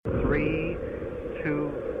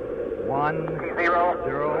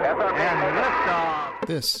zero, and liftoff.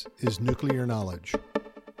 This is Nuclear Knowledge.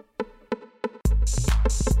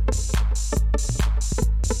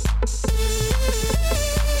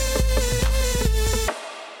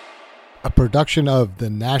 A production of the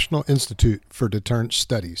National Institute for Deterrence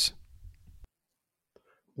Studies.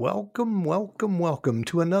 Welcome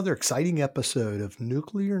to another exciting episode of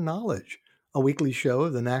Nuclear Knowledge, a weekly show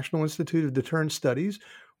of the National Institute of Deterrence Studies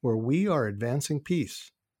where we are advancing peace,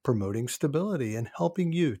 promoting stability, and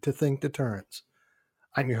helping you to think deterrence.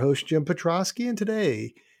 I'm your host, Jim Petrosky, and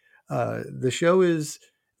today the show is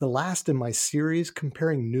the last in my series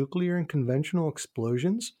comparing nuclear and conventional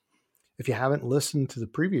explosions. If you haven't listened to the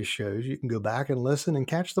previous shows, you can go back and listen and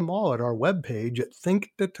catch them all at our webpage at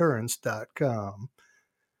thinkdeterrence.com.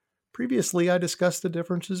 Previously, I discussed the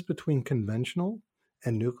differences between conventional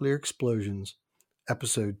and nuclear explosions.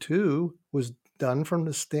 Episode 2 was done from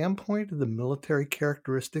the standpoint of the military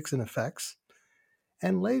characteristics and effects.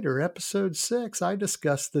 And later, episode 6, I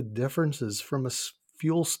discussed the differences from a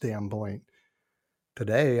fuel standpoint.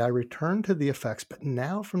 Today, I return to the effects, but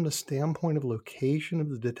now from the standpoint of location of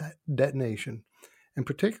the detonation, and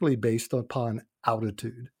particularly based upon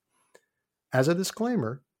altitude. As a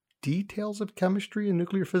disclaimer, details of chemistry and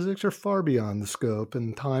nuclear physics are far beyond the scope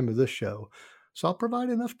and time of this show, so I'll provide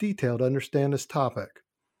enough detail to understand this topic.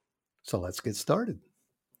 So let's get started.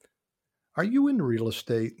 Are you into real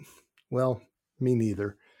estate? Well, me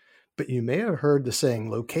neither. But you may have heard the saying,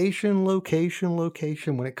 location, location,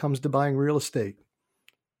 location, when it comes to buying real estate.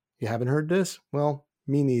 You haven't heard this? Well,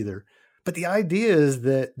 me neither. But the idea is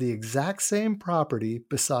that the exact same property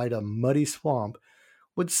beside a muddy swamp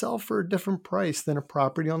would sell for a different price than a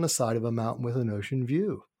property on the side of a mountain with an ocean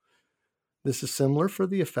view. This is similar for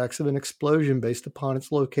the effects of an explosion based upon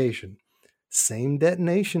its location. Same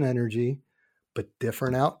detonation energy, but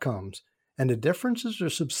different outcomes. And the differences are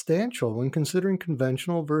substantial when considering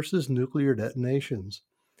conventional versus nuclear detonations.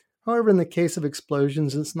 However, in the case of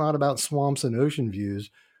explosions, it's not about swamps and ocean views,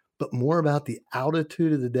 but more about the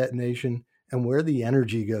altitude of the detonation and where the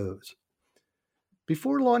energy goes.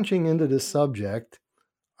 Before launching into this subject,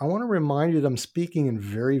 I want to remind you that I'm speaking in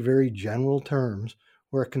very, very general terms,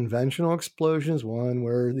 where a conventional explosion is one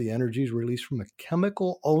where the energy is released from a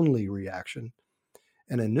chemical-only reaction,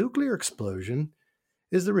 and a nuclear explosion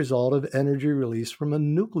is the result of energy released from a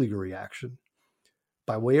nuclear reaction.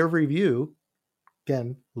 By way of review,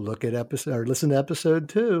 again, listen to episode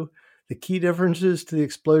 2. The key differences to the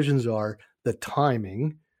explosions are the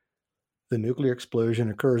timing. The nuclear explosion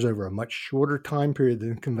occurs over a much shorter time period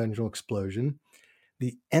than a conventional explosion.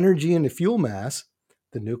 The energy and the fuel mass.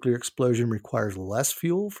 The nuclear explosion requires less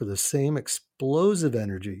fuel for the same explosive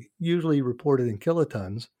energy, usually reported in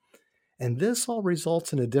kilotons. And this all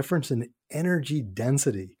results in a difference in energy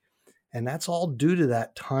density. And that's all due to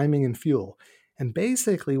that timing and fuel. And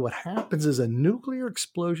basically what happens is a nuclear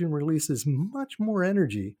explosion releases much more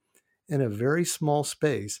energy in a very small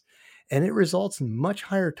space, and it results in much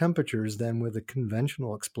higher temperatures than with a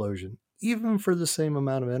conventional explosion, even for the same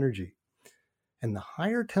amount of energy. And the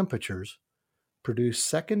higher temperatures produce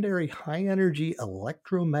secondary high-energy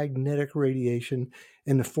electromagnetic radiation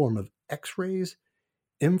in the form of X-rays,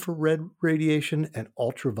 infrared radiation, and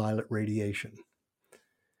ultraviolet radiation.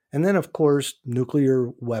 And then, of course, nuclear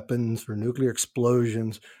weapons or nuclear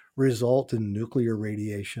explosions result in nuclear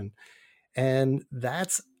radiation. And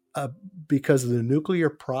that's because the nuclear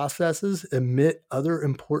processes emit other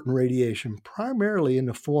important radiation, primarily in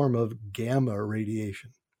the form of gamma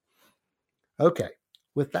radiation. Okay,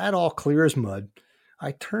 with that all clear as mud,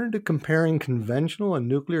 I turn to comparing conventional and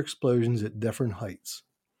nuclear explosions at different heights.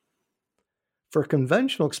 For a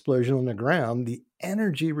conventional explosion on the ground, the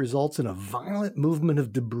energy results in a violent movement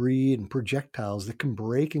of debris and projectiles that can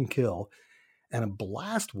break and kill, and a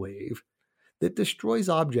blast wave that destroys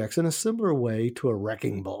objects in a similar way to a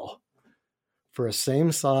wrecking ball. For a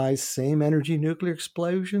same size, same energy nuclear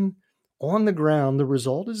explosion, on the ground, the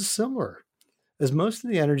result is similar, as most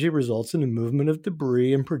of the energy results in the movement of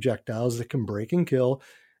debris and projectiles that can break and kill,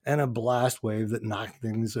 and a blast wave that knocks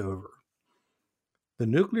things over. The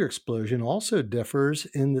nuclear explosion also differs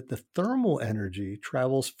in that the thermal energy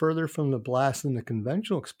travels further from the blast than the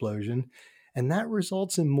conventional explosion, and that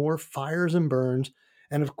results in more fires and burns,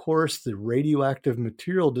 and of course, the radioactive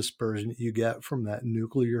material dispersion that you get from that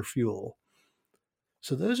nuclear fuel.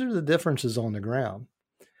 So those are the differences on the ground.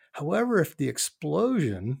 However, if the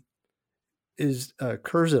explosion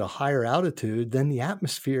occurs at a higher altitude, then the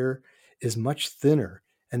atmosphere is much thinner,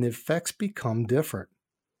 and the effects become different.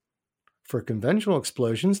 For conventional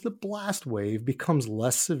explosions, the blast wave becomes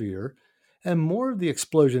less severe, and more of the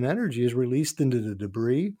explosion energy is released into the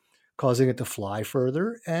debris, causing it to fly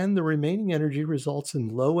further, and the remaining energy results in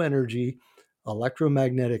low-energy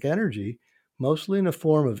electromagnetic energy, mostly in the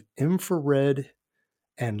form of infrared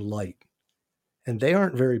and light. And they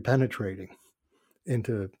aren't very penetrating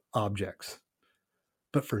into objects.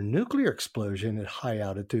 But for nuclear explosion at high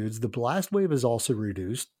altitudes, the blast wave is also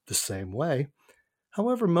reduced the same way.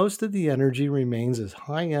 However, most of the energy remains as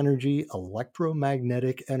high-energy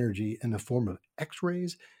electromagnetic energy in the form of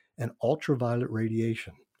X-rays and ultraviolet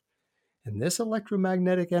radiation. And this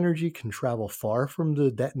electromagnetic energy can travel far from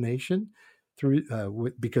the detonation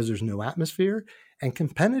because there's no atmosphere, and can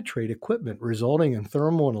penetrate equipment, resulting in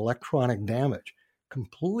thermal and electronic damage.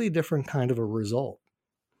 Completely different kind of a result.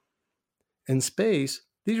 In space,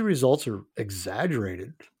 these results are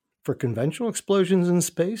exaggerated. For conventional explosions in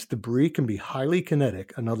space, debris can be highly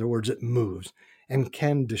kinetic, in other words, it moves, and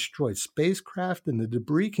can destroy spacecraft, and the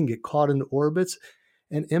debris can get caught in orbits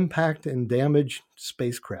and impact and damage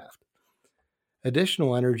spacecraft.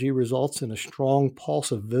 Additional energy results in a strong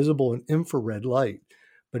pulse of visible and infrared light.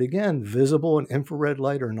 But again, visible and infrared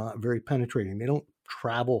light are not very penetrating. They don't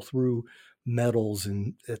travel through metals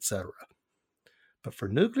and etc. But for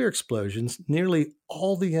nuclear explosions, nearly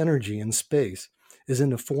all the energy in space is in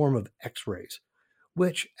the form of X-rays,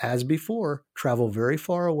 which, as before, travel very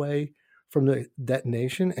far away from the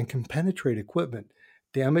detonation and can penetrate equipment,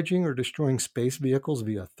 damaging or destroying space vehicles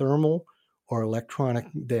via thermal or electronic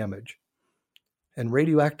damage. And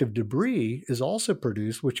radioactive debris is also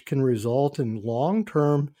produced, which can result in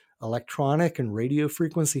long-term electronic and radio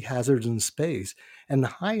frequency hazards in space. And the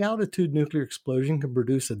high-altitude nuclear explosion can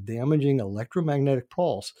produce a damaging electromagnetic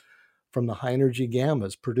pulse from the high-energy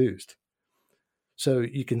gammas produced. So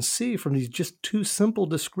you can see from these just two simple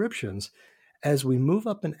descriptions, as we move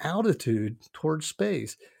up in altitude towards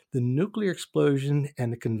space, the nuclear explosion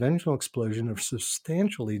and the conventional explosion are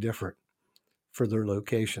substantially different for their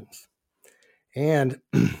locations. And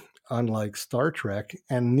unlike Star Trek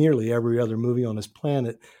and nearly every other movie on this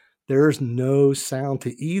planet, there's no sound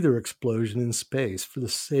to either explosion in space for the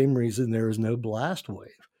same reason there is no blast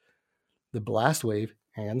wave. The blast wave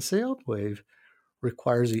and sound wave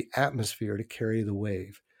requires the atmosphere to carry the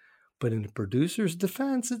wave. But in the producer's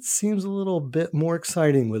defense, it seems a little bit more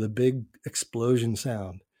exciting with a big explosion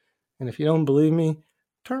sound. And if you don't believe me,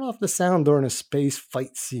 turn off the sound during a space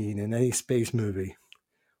fight scene in any space movie.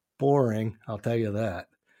 Boring, I'll tell you that.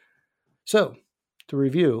 So, to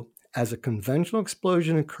review, as a conventional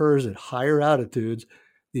explosion occurs at higher altitudes,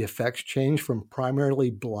 the effects change from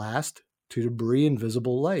primarily blast to debris and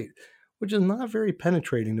visible light, which is not very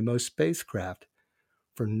penetrating to most spacecraft.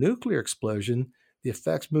 For nuclear explosion, the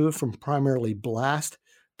effects move from primarily blast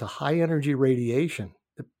to high-energy radiation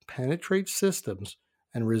that penetrates systems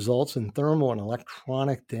and results in thermal and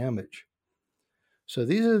electronic damage. So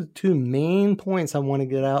these are the two main points I want to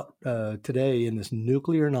get out today in this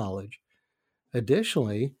nuclear knowledge.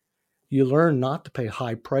 Additionally, you learn not to pay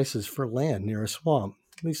high prices for land near a swamp.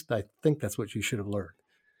 At least I think that's what you should have learned.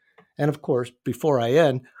 And of course, before I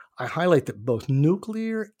end, I highlight that both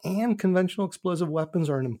nuclear and conventional explosive weapons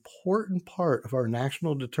are an important part of our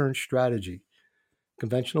national deterrence strategy.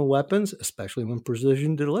 Conventional weapons, especially when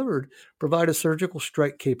precision delivered, provide a surgical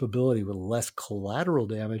strike capability with less collateral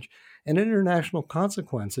damage and international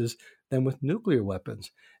consequences than with nuclear weapons,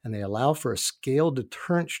 and they allow for a scaled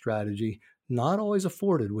deterrent strategy not always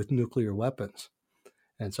afforded with nuclear weapons.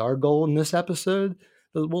 And it's our goal in this episode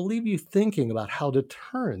that will leave you thinking about how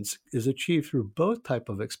deterrence is achieved through both types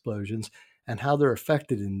of explosions and how they're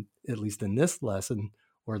affected, in at least in this lesson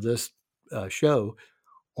or this show,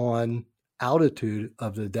 on altitude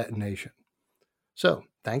of the detonation. So,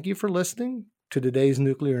 thank you for listening to today's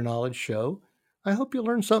Nuclear Knowledge Show. I hope you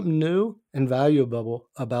learned something new and valuable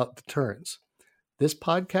about deterrence. This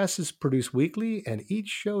podcast is produced weekly, and each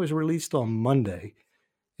show is released on Monday.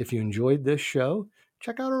 If you enjoyed this show,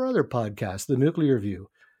 check out our other podcast, The Nuclear View.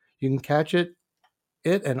 You can catch it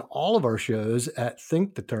and all of our shows at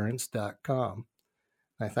thinkdeterrence.com.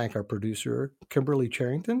 I thank our producer, Kimberly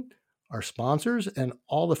Charrington, our sponsors, and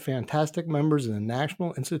all the fantastic members of the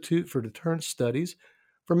National Institute for Deterrence Studies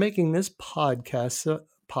for making this podcast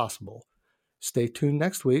possible. Stay tuned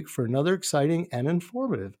next week for another exciting and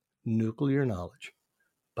informative nuclear knowledge.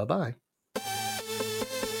 Bye-bye.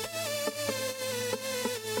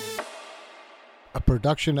 A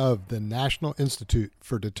production of the National Institute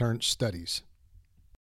for Deterrence Studies.